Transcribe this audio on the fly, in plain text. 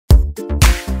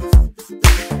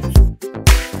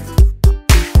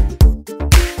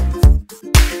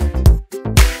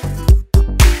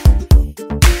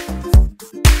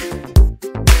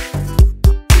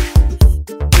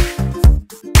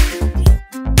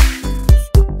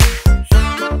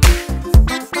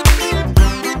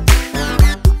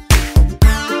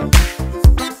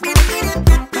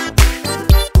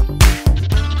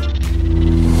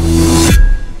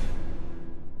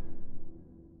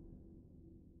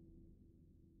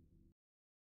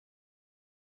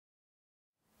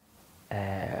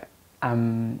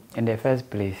In the first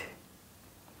place,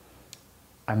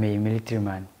 I'm a military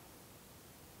man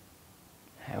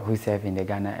who served in the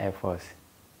Ghana Air Force.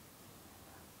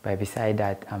 But beside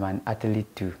that, I'm an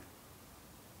athlete too,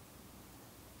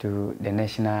 to the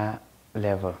national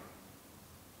level.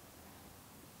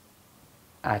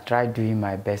 I tried doing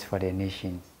my best for the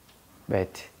nation,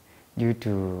 but due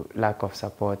to lack of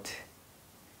support,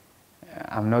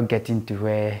 I'm not getting to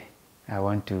where I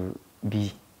want to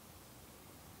be.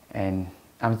 And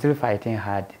I'm still fighting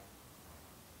hard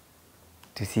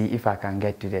to see if I can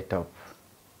get to the top.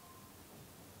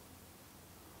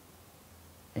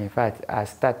 In fact, I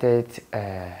started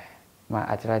my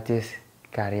athletics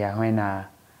career when I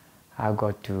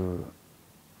got to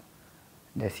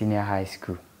the senior high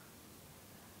school.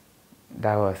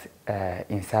 That was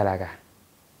in Salaga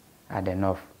at the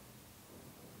north.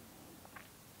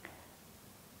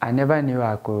 I never knew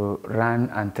I could run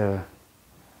until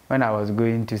when I was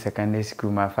going to secondary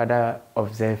school. My father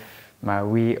observed my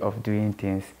way of doing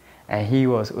things, and he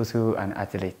was also an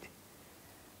athlete.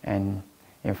 And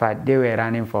in fact, they were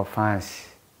running for fans,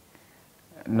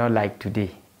 not like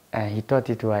today. And he thought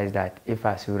it was that if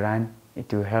I should run,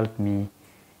 it will help me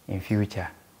in future.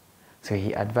 So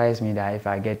he advised me that if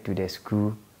I get to the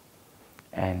school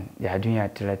and they are doing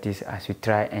athletics, I should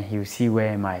try, and he will see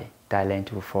where my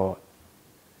talent will fall.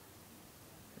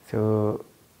 So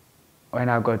when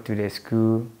I got to the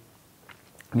school,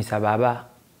 Mr. Baba,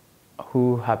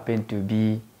 who happened to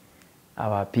be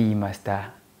our PE master,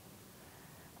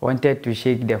 wanted to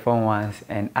shake the form once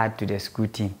and add to the school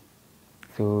team.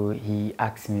 So he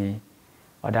asked me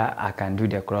whether I can do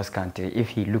the cross country if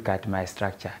he look at my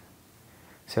structure.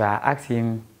 So I asked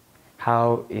him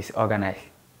how it's organized.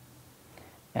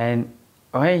 And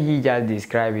when he just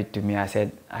described it to me, I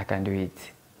said, I can do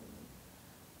it.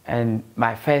 And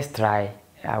my first try,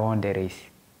 I won the race.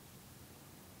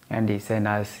 And they sent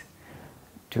us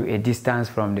to a distance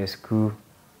from the school.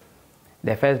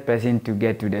 The first person to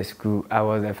get to the school, I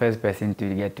was the first person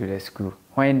to get to the school.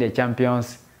 When the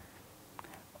champions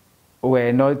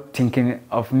were not thinking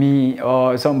of me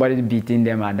or somebody beating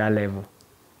them at that level.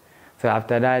 So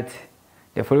after that,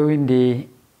 the following day,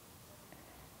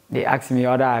 they asked me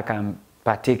whether I can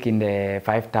partake in the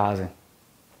 5,000.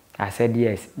 I said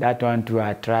yes. That one too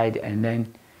I tried, and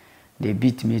then they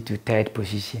beat me to 3rd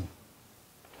position.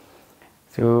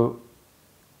 So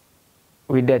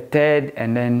with the 3rd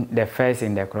and then the 1st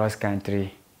in the cross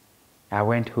country, I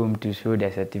went home to show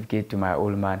the certificate to my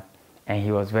old man, and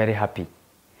he was very happy.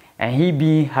 And he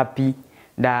being happy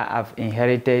that I've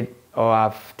inherited or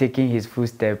I've taken his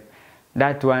footsteps,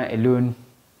 that one alone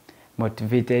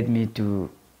motivated me to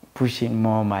push in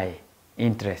more my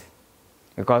interest.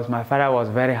 Because my father was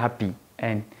very happy,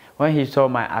 and when he saw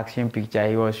my action picture,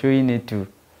 he was showing it to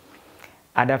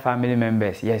other family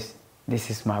members. Yes, this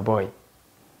is my boy.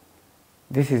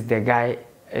 This is the guy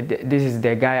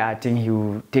I think he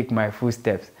will take my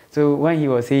footsteps. So when he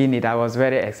was saying it, I was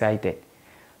very excited.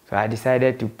 So I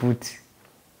decided to put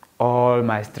all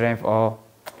my strength or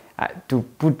to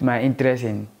put my interest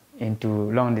into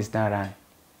long distance run.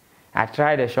 I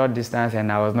tried a short distance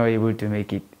and I was not able to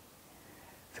make it.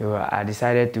 So I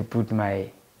decided to put my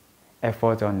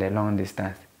effort on the long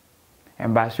distance.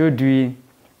 And by so doing,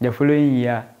 the following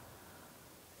year,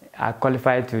 I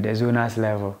qualified to the zonals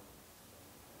level.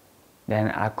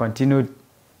 Then I continued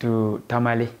to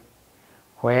Tamale,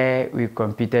 where we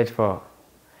competed for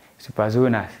super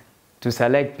zonals to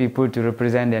select people to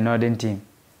represent the northern team.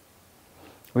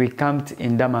 We camped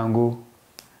in Damango.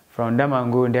 From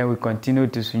Damango, then we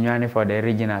continued to Sunyani for the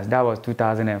regionals. That was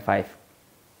 2005.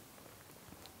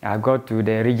 I got to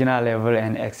the regional level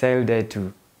and excelled there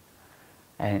too.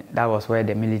 And that was where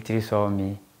the military saw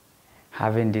me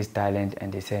having this talent,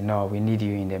 and they said, no, we need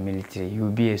you in the military. You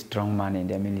will be a strong man in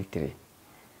the military.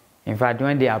 In fact,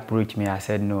 when they approached me, I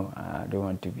said, no, I don't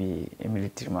want to be a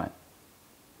military man.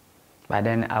 But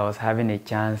then I was having a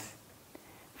chance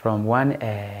from one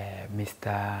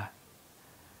Mr.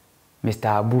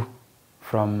 Abu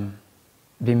from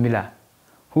Bimbila,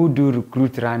 who do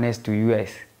recruit runners to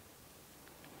US.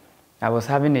 I was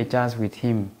having a chance with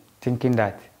him, thinking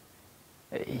that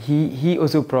he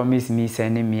also promised me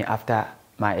sending me after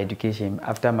my education,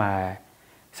 after my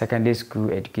secondary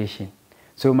school education.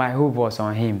 So my hope was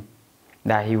on him,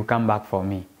 that he would come back for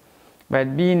me.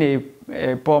 But being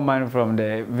a poor man from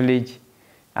the village,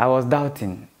 I was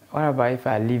doubting, what about if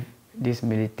I leave this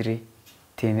military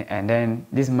thing and then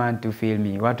this man to fail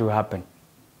me, what will happen?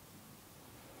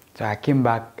 So I came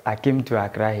to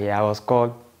Accra here. I was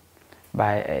called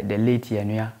by the late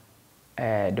Yanua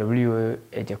W.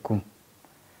 Ejekum.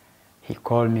 he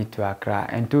called me to Accra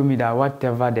and told me that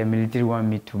whatever the military want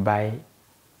me to buy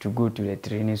to go to the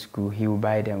training school, he will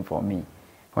buy them for me.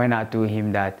 When I told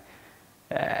him that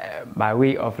my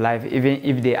way of life, even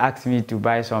if they ask me to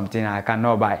buy something I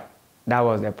cannot buy, that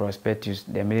was the prospectus,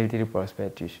 the military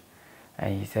prospectus.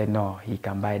 And he said, no, he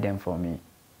can buy them for me.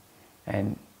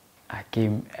 And I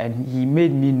came, and he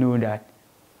made me know that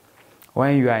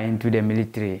when you are into the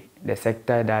military, the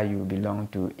sector that you belong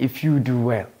to, if you do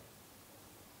well,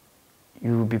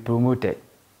 you will be promoted.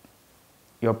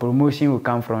 Your promotion will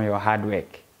come from your hard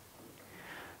work.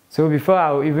 So before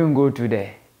I would even go to the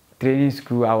training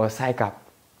school, I was psyched up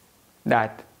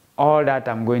that all that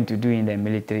I'm going to do in the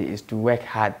military is to work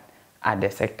hard at the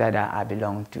sector that I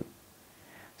belong to.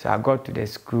 So I got to the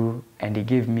school and they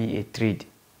gave me a trade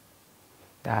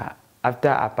that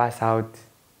after I pass out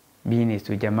being a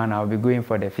soldier man, I'll be going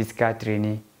for the physical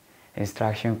training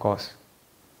instruction course.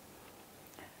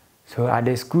 So at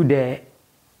the school there,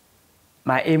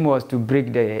 my aim was to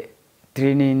break the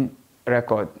training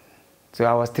record. So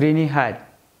I was training hard.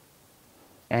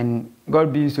 And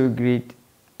God being so great,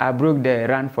 I broke the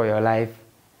run for your life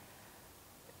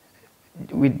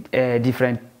with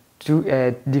different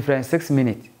 6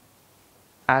 minutes.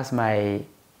 As my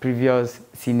previous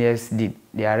seniors did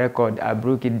their record, I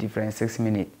broke it different 6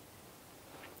 minutes.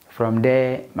 From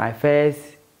there, my first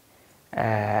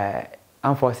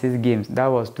Armed Forces Games, that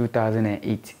was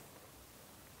 2008.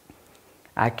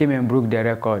 I came and broke the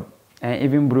record and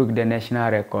even broke the national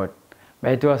record.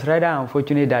 But it was rather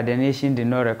unfortunate that the nation did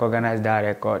not recognize that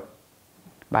record.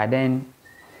 But then,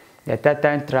 the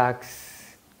tartan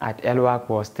tracks at Elwak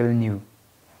was still new.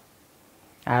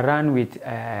 I ran with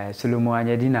Solomon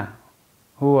Anyedina,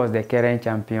 who was the current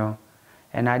champion,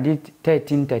 and I did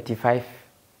 13:35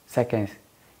 seconds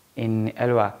in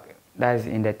Elwak. That's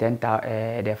in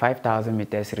the 5,000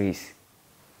 meters race.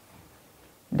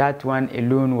 That one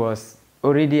alone was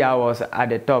already, I was at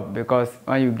the top, because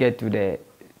when you get to the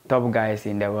top guys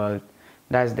in the world,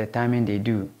 that's the timing they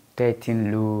do,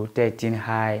 13 low, 13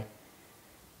 high.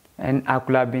 And I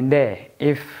could have been there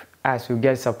if I should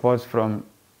get support from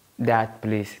that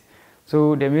place.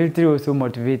 So the military also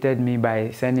motivated me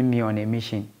by sending me on a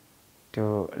mission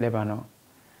to Lebanon.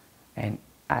 And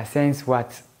I sensed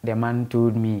what the man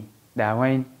told me, that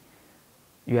when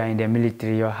you are in the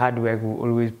military, your hard work will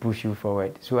always push you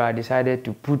forward. So I decided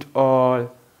to put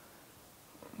all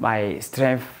my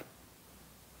strength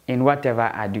in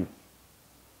whatever I do.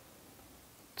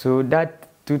 So that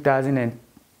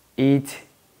 2008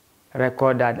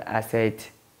 record that I set,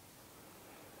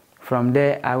 from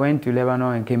there I went to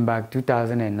Lebanon and came back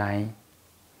 2009,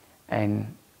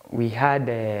 and we had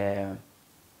a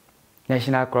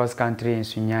national cross country in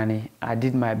Sunyani. I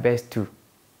did my best too.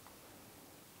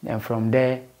 And from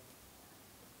there,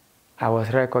 I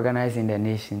was recognized in the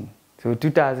nation. So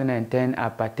 2010, I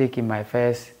partake in my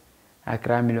first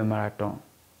Accra Milo Marathon,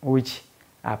 which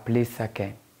I placed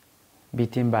second,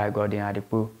 beaten by Ghanaian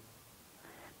Adipo.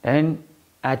 Then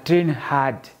I trained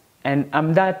hard, and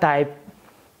I'm that type.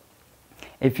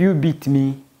 If you beat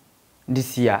me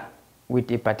this year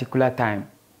with a particular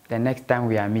time, the next time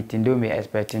we are meeting, don't be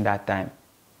expecting that time.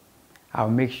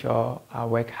 I'll make sure I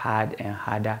work hard and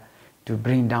harder to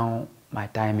bring down my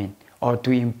timing or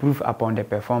to improve upon the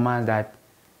performance that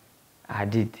I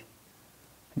did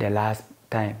the last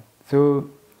time.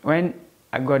 So when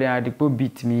Ghanaian Adipo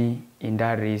beat me in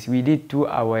that race, we did 2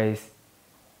 hours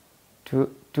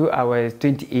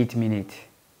 28 minutes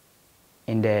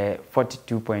in the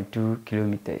 42.2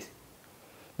 kilometers.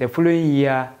 The following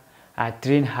year, I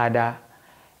trained harder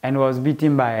and was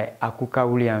beaten by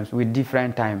Akuka Williams with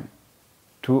different time,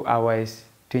 2 hours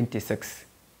 26.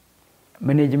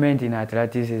 Management in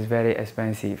athletics is very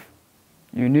expensive.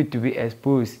 You need to be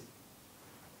exposed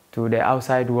to the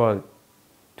outside world,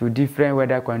 to different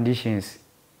weather conditions,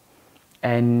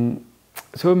 and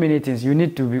so many things. You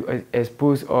need to be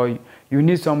exposed, or you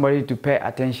need somebody to pay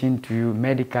attention to you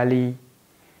medically,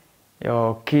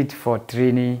 your kit for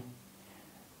training,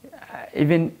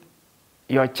 even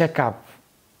your checkup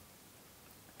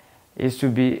is to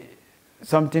be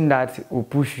something that will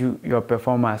push your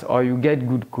performance, or you get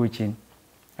good coaching.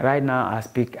 Right now I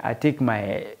speak, I take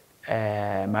my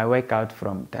my workout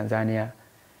from Tanzania.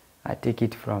 I take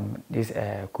it from this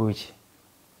coach.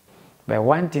 But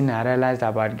one thing I realized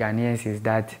about Ghanaians is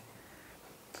that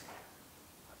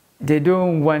they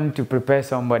don't want to prepare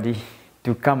somebody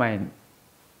to come and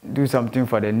do something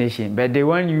for the nation, but they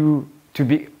want you to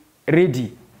be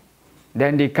ready.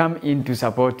 Then they come in to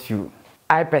support you.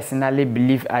 I personally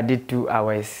believe I did 2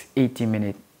 hours 80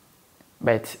 minutes.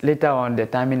 But later on, the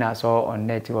timing I saw on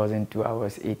net wasn't 2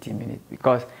 hours 80 minutes,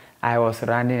 because I was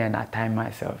running and I timed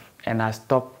myself. And I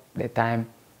stopped the time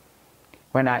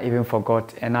when I even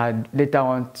forgot. And I later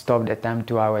on stopped the time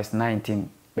 2 hours 19.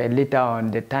 But later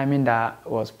on, the timing that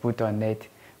was put on it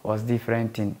was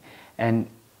different thing. And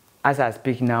as I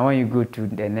speak now, when you go to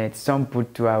the net, some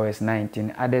put 2 hours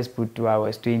 19, others put 2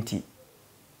 hours 20.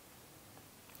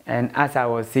 And as I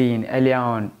was saying earlier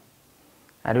on,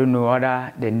 I don't know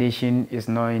whether the nation is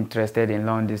not interested in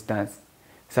long distance.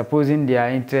 Supposing they are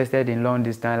interested in long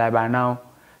distance, like by now,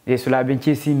 they should have been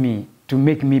chasing me to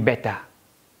make me better.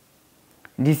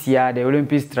 This year, the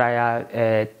Olympics trial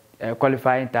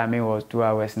qualifying timing was 2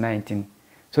 hours 19.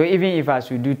 So even if I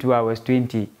should do 2 hours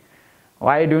 20,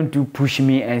 why don't you push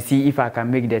me and see if I can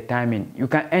make the timing? You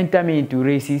can enter me into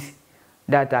races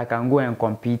that I can go and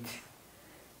compete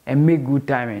and make good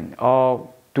timing,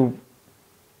 or to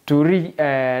reach,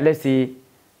 let's say,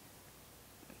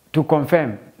 to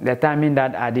confirm the timing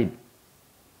that I did.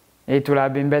 It would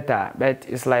have been better, but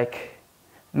it's like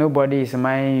nobody is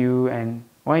minding you, and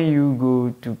when you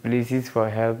go to places for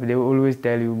help, they will always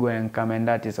tell you go and come, and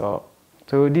that is all.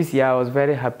 So this year I was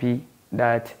very happy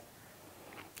that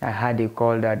I had a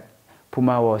call that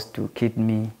Puma was to kit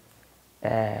me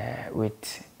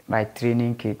with my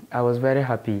training kit. I was very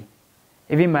happy.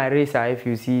 Even my racer, if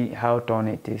you see how torn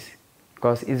it is,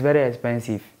 because it's very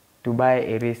expensive to buy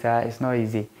a racer, it's not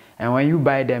easy. And when you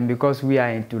buy them, because we are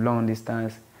into long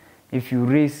distance, if you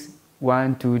race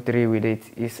 1, 2, 3 with it,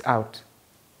 it's out.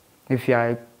 If you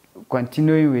are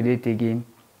continuing with it again,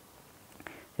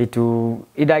 it will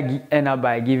either end up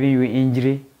by giving you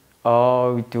injury,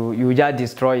 or you just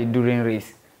destroy it during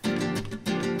race.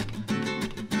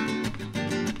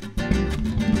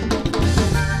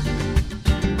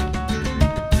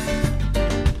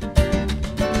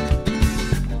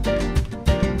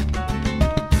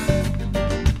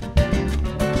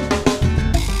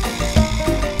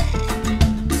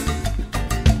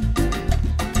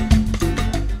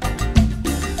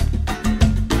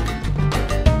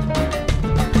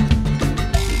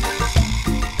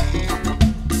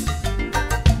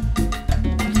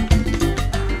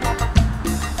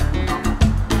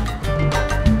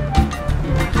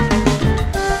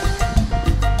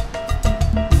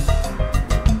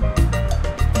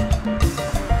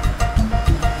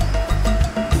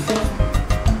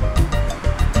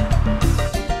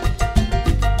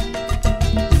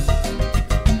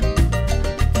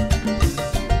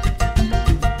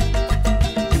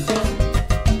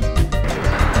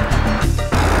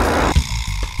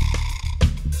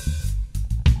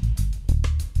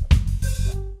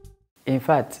 In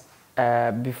fact,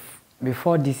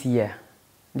 before this year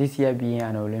being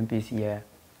an Olympics year,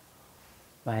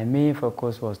 my main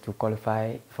focus was to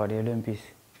qualify for the Olympics,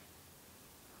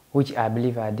 which I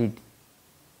believe I did,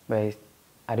 but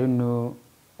I don't know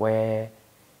where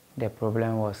the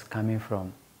problem was coming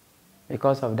from.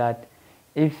 Because of that,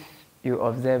 if you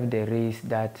observe the race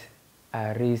that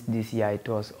I raced this year, it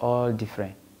was all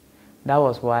different. That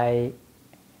was why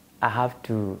I have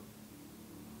to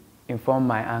inform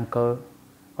my uncle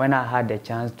when I had the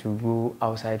chance to go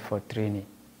outside for training.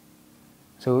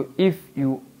 So if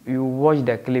you watch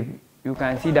the clip, you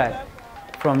can see that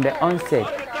from the onset,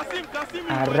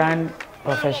 I ran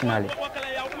professionally.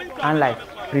 Unlike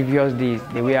previous days,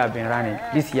 the way I've been running,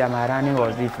 this year my running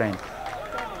was different.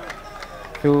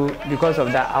 So because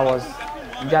of that,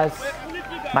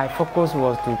 my focus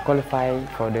was to qualify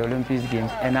for the Olympics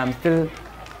Games, and I'm still,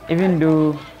 even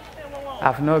though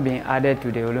I've not been added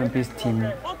to the Olympics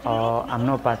team, or I'm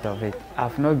not part of it,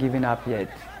 I've not given up yet.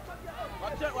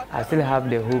 I still have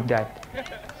the hope that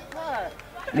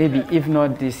maybe if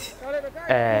not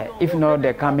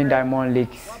the coming Diamond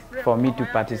Leagues for me to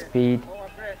participate,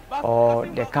 or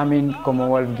the coming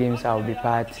Commonwealth Games I'll be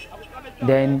part,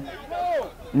 then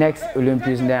next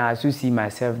Olympics, then I should see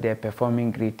myself there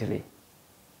performing greatly.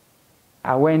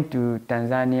 I went to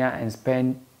Tanzania and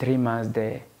spent 3 months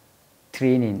there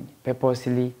training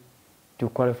purposely to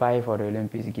qualify for the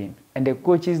Olympics Games. And the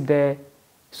coaches there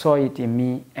saw it in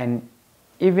me, and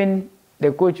even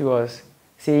the coach was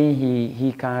saying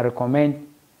he can recommend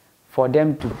for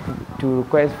them to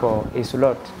request for a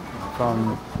slot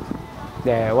from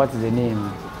the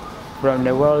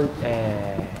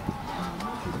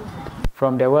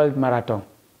world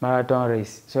marathon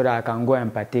race, so that I can go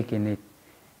and partake in it.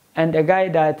 And the guy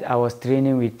that I was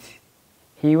training with,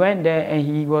 he went there and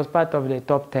he was part of the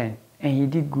top 10, and he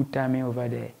did good timing over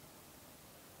there.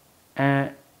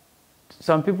 And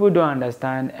some people don't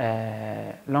understand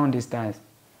long distance.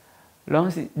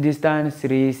 Long distance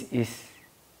race is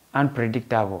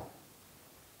unpredictable.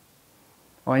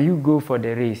 When you go for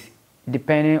the race,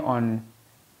 depending on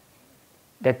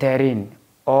the terrain,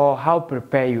 or how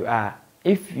prepared you are.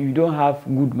 If you don't have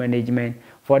good management,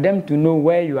 for them to know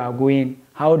where you are going,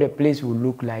 how the place will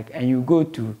look like, and you go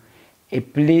to a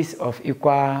place of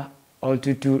equal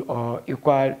altitude or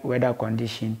equal weather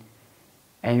condition,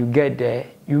 and you get there,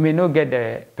 you may not get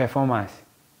the performance.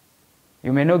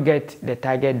 You may not get the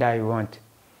target that you want.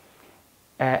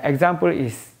 Example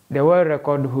is the world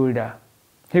record holder.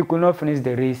 He could not finish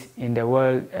the race in the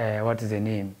world, what is the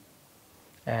name?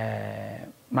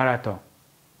 Marathon.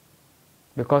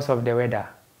 Because of the weather.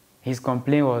 His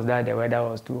complaint was that the weather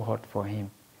was too hot for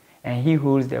him. And he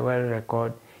holds the world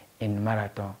record in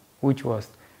marathon, which was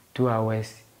 2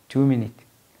 hours, 2 minutes.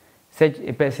 Such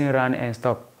a person ran and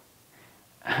stopped.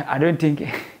 I don't think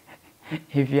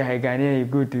if you are a Ghanaian, you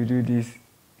go to do this,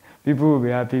 people will be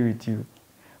happy with you.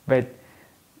 But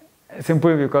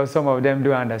simply because some of them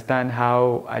don't understand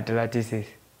how athletics is.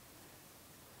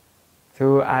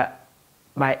 So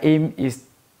my aim is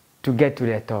to get to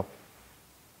the top.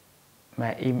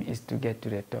 My aim is to get to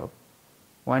the top.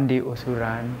 One day also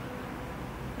run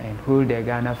and hold the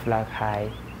Ghana flag high.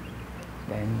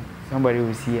 Then somebody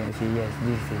will see and say, yes,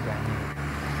 this is a Ghanaian.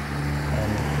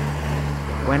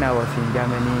 And when I was in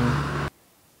Germany,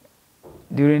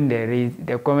 during the race,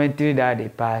 the commentary that they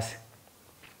passed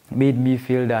made me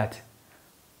feel that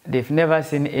they've never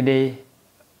seen a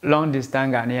long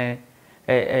distance Ghanaian,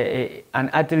 an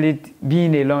athlete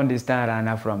being a long distance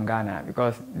runner from Ghana,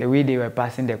 because the way they were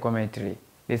passing the commentary,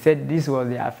 they said this was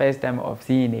their first time of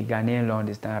seeing a Ghanaian long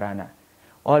distance runner.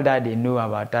 All that they know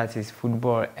about us is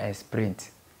football and sprint.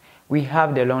 We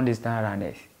have the long distance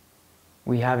runners.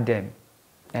 We have them.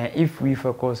 And if we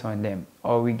focus on them,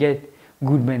 or we get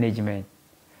good management,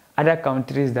 other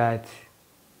countries that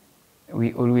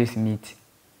we always meet,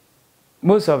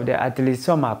 most of the athletes,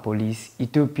 some are police.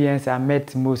 Ethiopians, I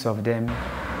met most of them.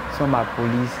 Some are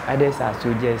police, others are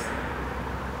soldiers.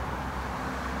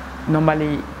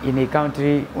 Normally, in a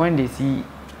country, when they see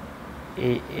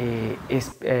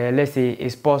let's say a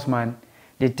sportsman,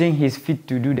 they think he's fit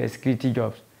to do the security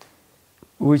jobs,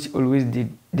 which always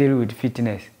deal with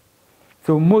fitness.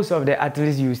 So most of the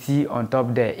athletes you see on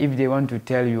top there, if they want to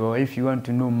tell you or if you want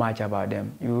to know much about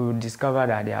them, you will discover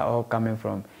that they are all coming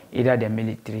from either the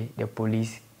military, the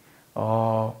police,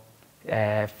 or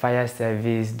fire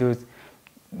service.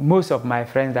 Most of my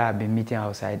friends that I've been meeting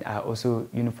outside are also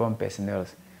uniform personnel.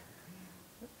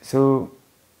 So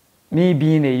me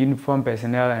being a uniform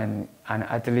personnel and an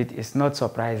athlete is not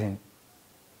surprising.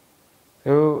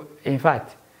 So in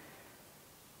fact,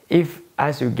 if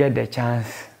as you get the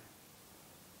chance,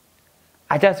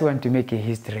 I just want to make a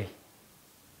history.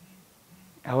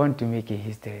 I want to make a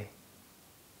history.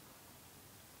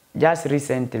 Just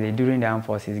recently, during the Armed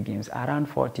Forces Games, I ran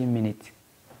 40 minutes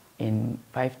in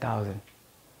 5,000.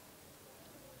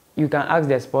 You can ask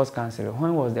the sports council,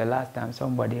 when was the last time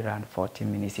somebody ran 40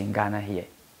 minutes in Ghana here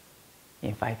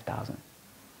in 5,000?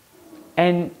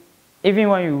 And even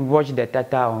when you watch the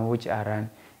tata on which I ran,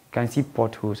 you can see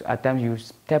potholes. At times you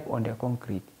step on the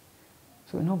concrete.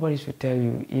 So nobody should tell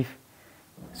you if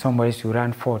somebody should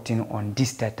run 14 on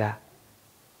this tata,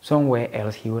 somewhere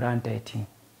else he will run 13.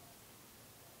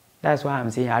 That's why I'm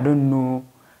saying I don't know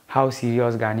how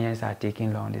serious Ghanaians are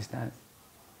taking long distance.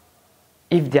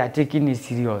 If they are taking it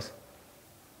serious,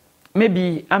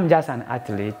 maybe I'm just an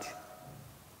athlete.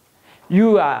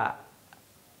 You are,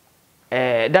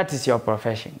 that is your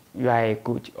profession. You are a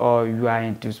coach or you are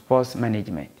into sports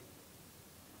management.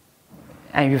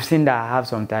 And you've seen that I have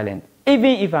some talent.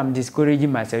 Even if I'm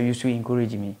discouraging myself, you should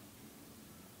encourage me.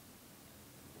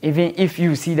 Even if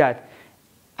you see that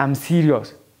I'm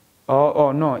serious,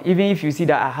 or no, even if you see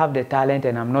that I have the talent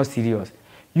and I'm not serious,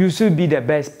 you should be the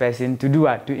best person to do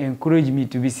what? To encourage me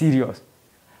to be serious.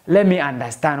 Let me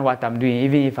understand what I'm doing,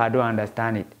 even if I don't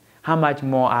understand it. How much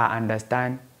more I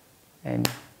understand, and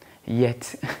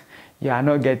yet you are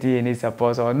not getting any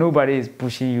support, or nobody is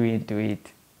pushing you into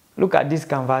it. Look at this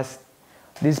canvas,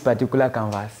 this particular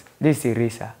canvas, this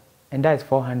eraser, and that's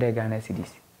 400 Ghana cedis.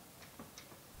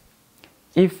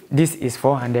 If this is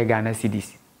 400 Ghana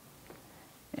cedis,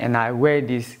 and I wear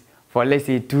this for let's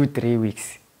say 2-3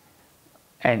 weeks,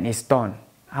 and it's torn,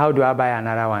 how do I buy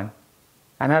another one?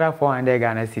 Another 400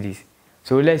 Ghana cedis.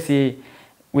 So let's say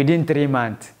within 3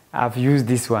 months, I've used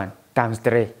this one times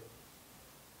 3,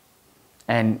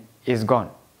 and it's gone.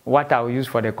 What I will use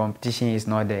for the competition is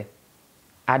not there.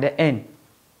 At the end,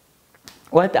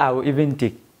 what I will even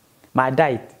take, my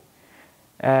diet,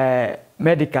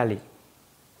 medically,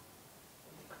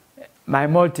 my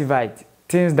multivite,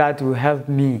 things that will help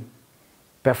me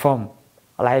perform.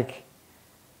 Like,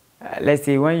 let's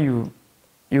say when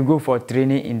you go for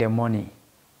training in the morning,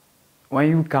 when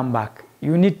you come back,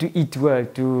 you need to eat well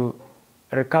to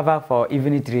recover for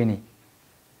evening training.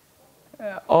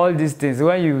 All these things,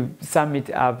 when you sum it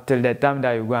up till the time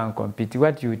that you go and compete,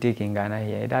 what you take in Ghana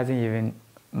here, it doesn't even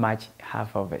match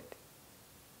half of it.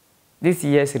 This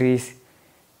year's race,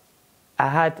 I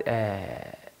had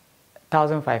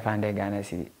 1,500 Ghana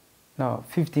cedis. No,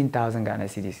 15,000 Ghana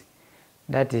cedis.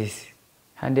 That is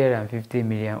 150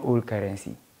 million old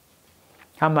currency.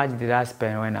 How much did I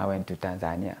spend when I went to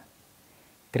Tanzania?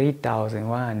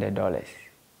 $3,100.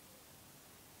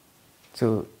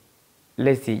 So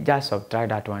let's see, just subtract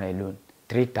that one alone.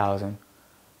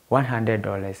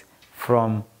 $3,100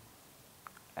 from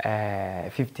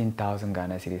 15,000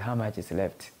 Ghana cedis. How much is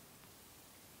left?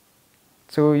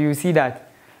 So you see that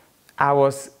I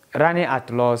was running at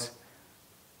loss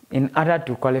in order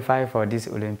to qualify for this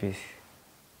Olympics.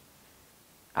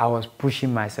 I was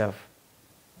pushing myself.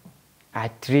 I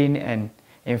trained, and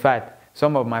in fact,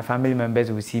 some of my family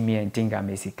members will see me and think I'm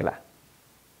a sickler.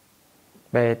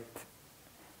 But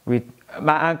with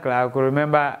my uncle, I could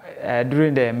remember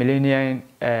during the Millennium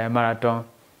Marathon,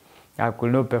 I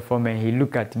could not perform, and he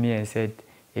looked at me and said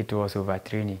it was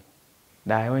overtraining.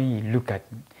 That when he looked at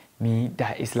me,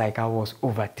 that it's like I was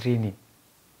overtraining.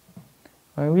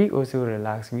 When we also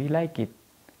relax, we like it,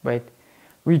 but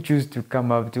we choose to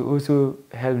come up to also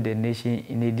help the nation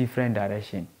in a different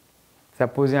direction.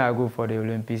 Supposing I go for the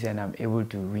Olympics and I'm able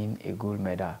to win a gold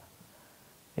medal,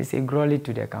 it's a glory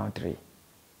to the country.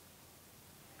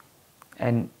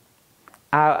 And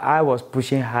I was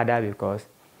pushing harder because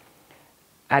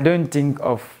I don't think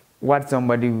of what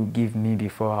somebody will give me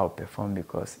before I'll perform,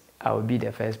 because I will be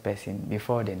the first person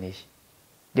before the nation.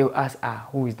 They will ask,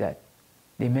 who is that?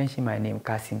 They mention my name,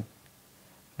 Kassim,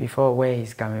 before where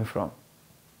he's coming from.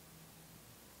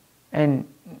 And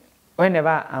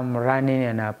whenever I'm running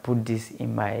and I put this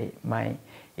in my mind,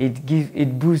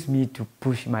 it boosts me to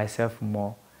push myself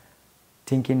more,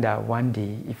 thinking that one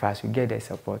day, if I should get the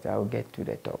support, I will get to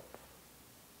the top.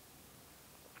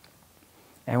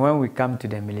 And when we come to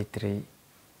the military,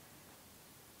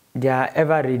 they are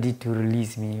ever ready to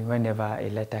release me whenever a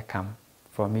letter comes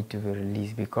for me to be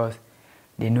released, because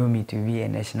they know me to be a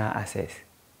national asset.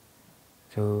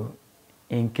 So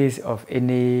in case of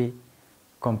any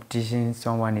competition,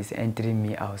 someone is entering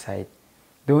me outside,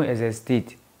 don't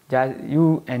hesitate. Just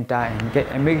you enter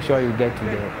and make sure you get me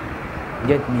a letter to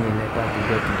get to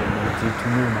the military to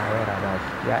know my whereabouts.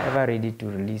 They are ever ready to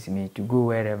release me to go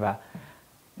wherever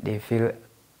they feel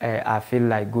I feel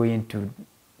like going to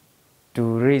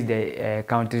raise the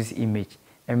country's image.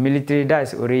 And military,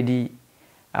 that's already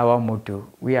our motto.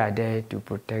 We are there to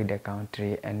protect the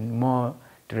country, and more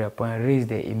to the point, raise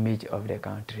the image of the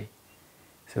country.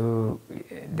 So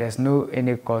there's no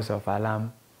any cause of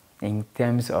alarm in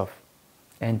terms of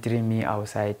entering me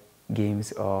outside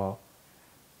games or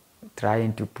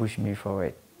trying to push me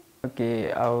forward.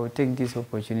 Okay, I'll take this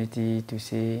opportunity to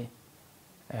say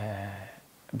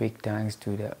big thanks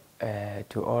to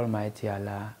Almighty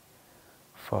Allah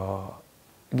for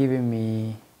giving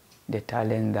me the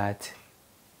talent that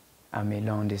I'm a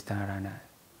long distance runner.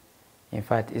 In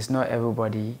fact, it's not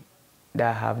everybody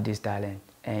that have this talent,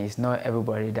 and it's not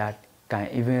everybody that can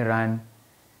even run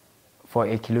for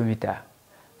a kilometer.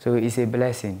 So it's a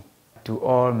blessing to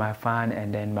all my fans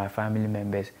and then my family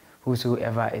members.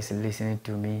 Whosoever is listening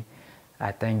to me,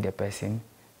 I thank the person,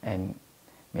 and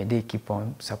may they keep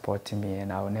on supporting me,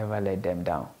 and I will never let them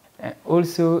down. And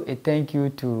also a thank you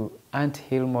to Ant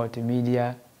Hill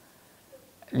Multimedia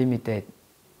Limited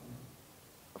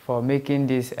for making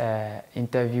this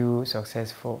interview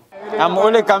successful. I'm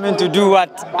only coming to do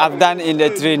what I've done in the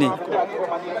training.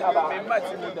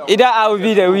 Either I will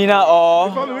be the winner or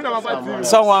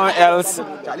someone else.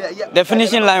 The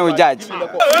finishing line will judge.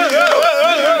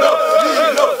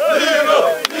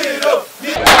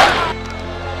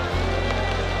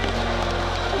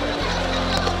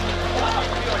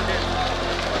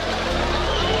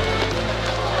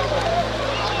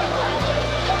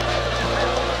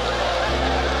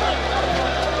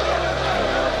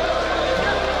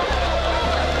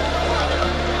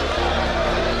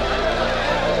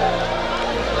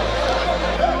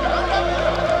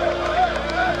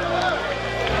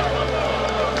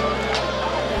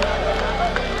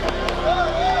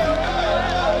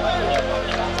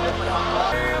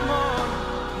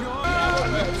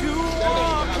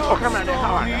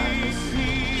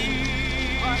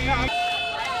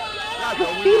 The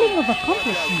feeling of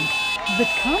accomplishment that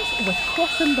comes with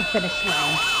crossing the finish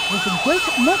line was a great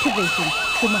motivation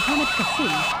to Mohammed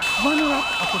Kassim, runner-up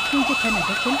of the 2010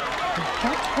 edition, to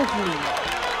judge his lead.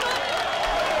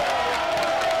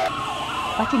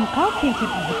 But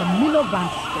inculcated with a Milo brand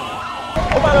spirit.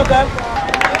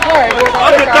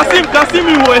 Okay, Kassim,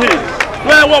 you were here.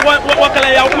 What can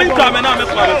I help me to? I'm not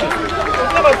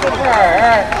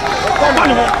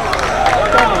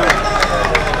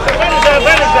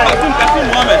Kassim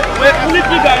Mohammed. Only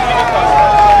 3 guys.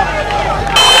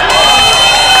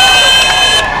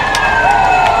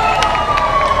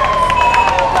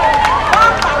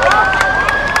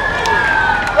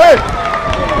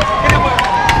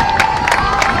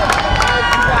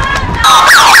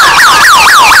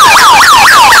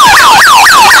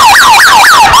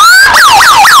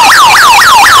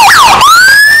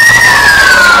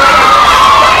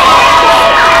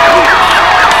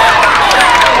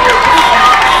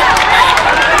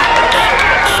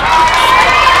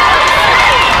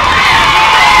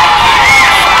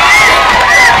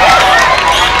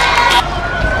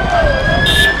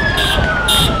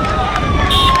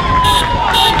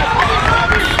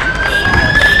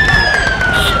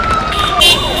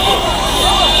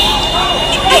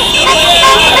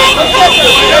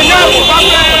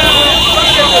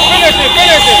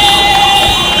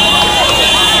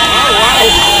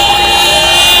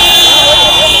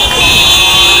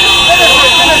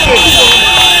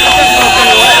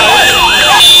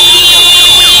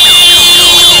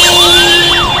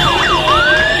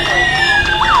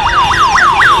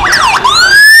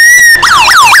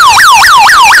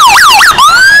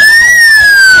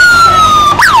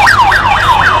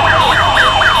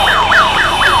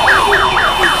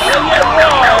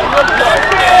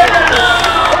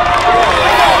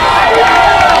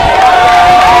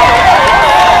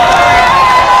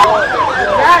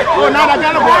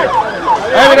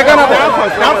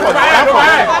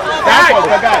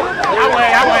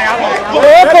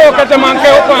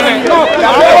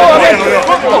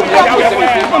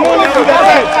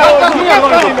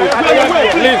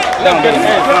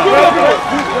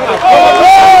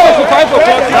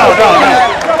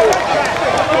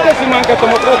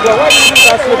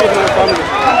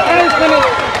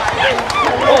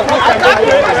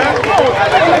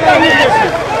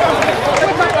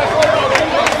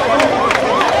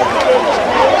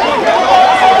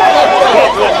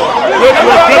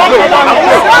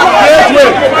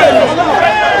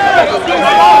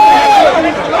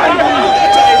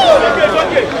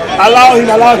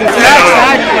 Allow him.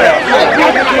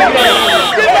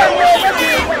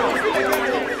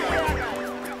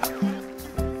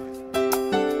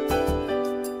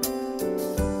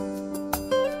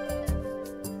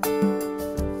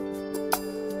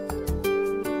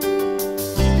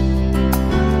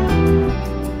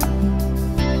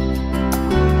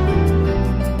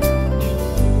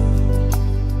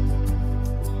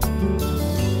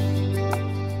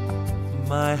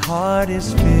 My heart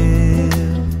is filled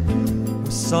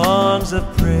with songs of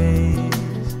praise.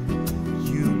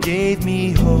 You gave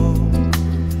me hope,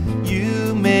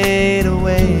 you made a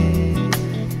way.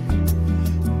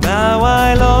 Now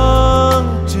I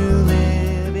long to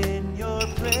live in your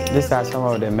presence. These are some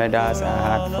of the medals I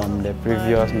had from the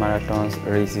previous marathon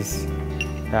races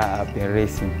that I've been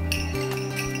racing.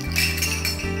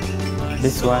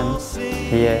 This one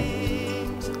here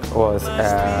was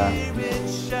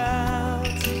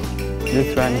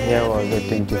this one here was the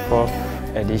 24th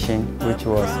edition, which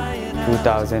was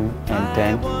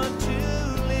 2010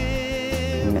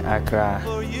 in Accra,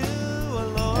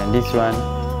 and this one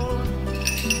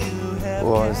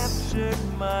was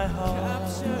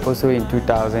also in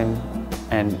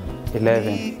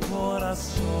 2011.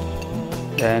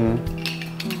 Then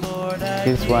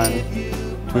this one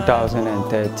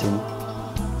 2013,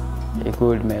 a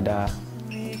gold medal.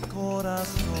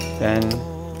 Then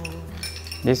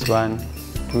this one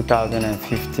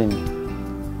 2015,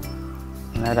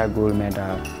 another gold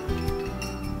medal.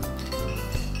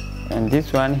 And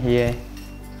this one here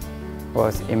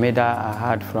was a medal I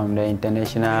had from the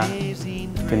international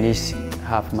Finnish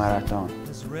half marathon.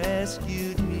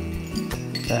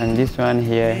 And this one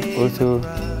here also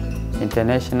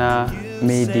international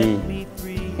May Day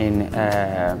in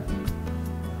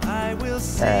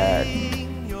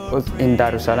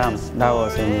Dar es Salaam. That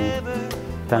was in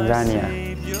Tanzania.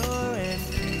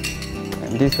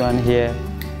 And this one here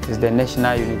is the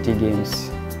National Unity Games.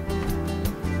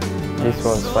 This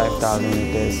was 5,000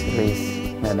 meters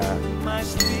race medal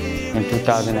in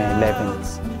 2011.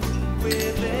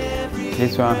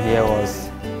 This one here was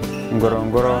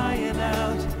Ngorongoro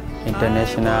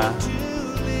International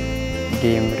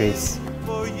Game Race,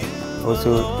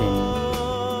 also in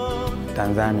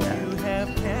Tanzania.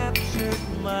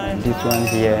 And this one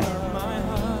here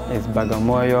is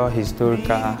Bagamoyo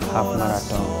Historical Half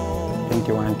Marathon,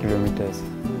 21 kilometers,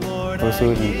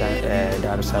 also in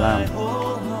Dar es Salaam.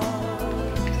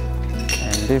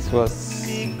 And this was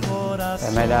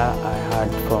The medal I had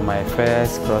for my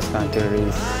first cross-country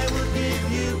race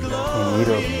in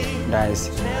Europe, that is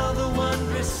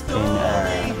in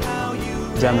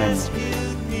Germany.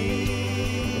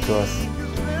 It was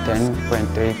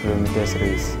 10.3 kilometers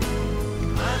race.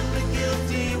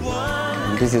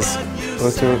 And this is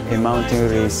also a mountain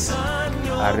race,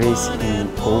 a race in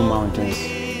Owu Mountains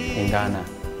in Ghana.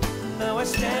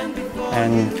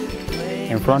 And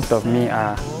in front of me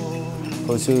are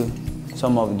also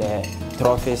some of the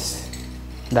trophies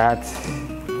that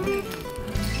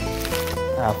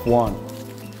I've won.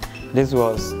 This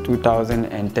was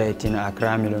 2013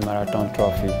 Accra Milo Marathon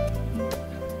Trophy.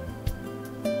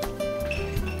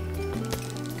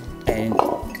 And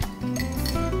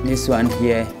this one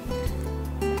here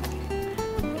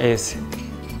is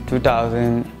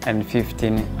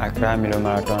 2015 Accra Milo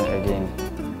Marathon again.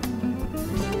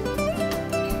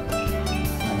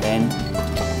 And then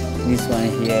this one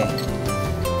here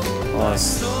was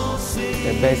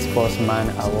the Best Sportsman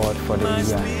Award for the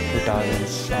year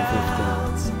 2015,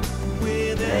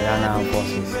 the Ghanaian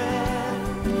Forces.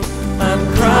 I'm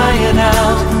crying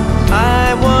out,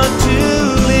 I want to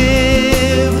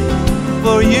live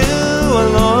for you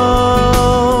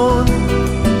alone.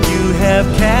 You have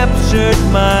captured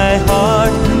my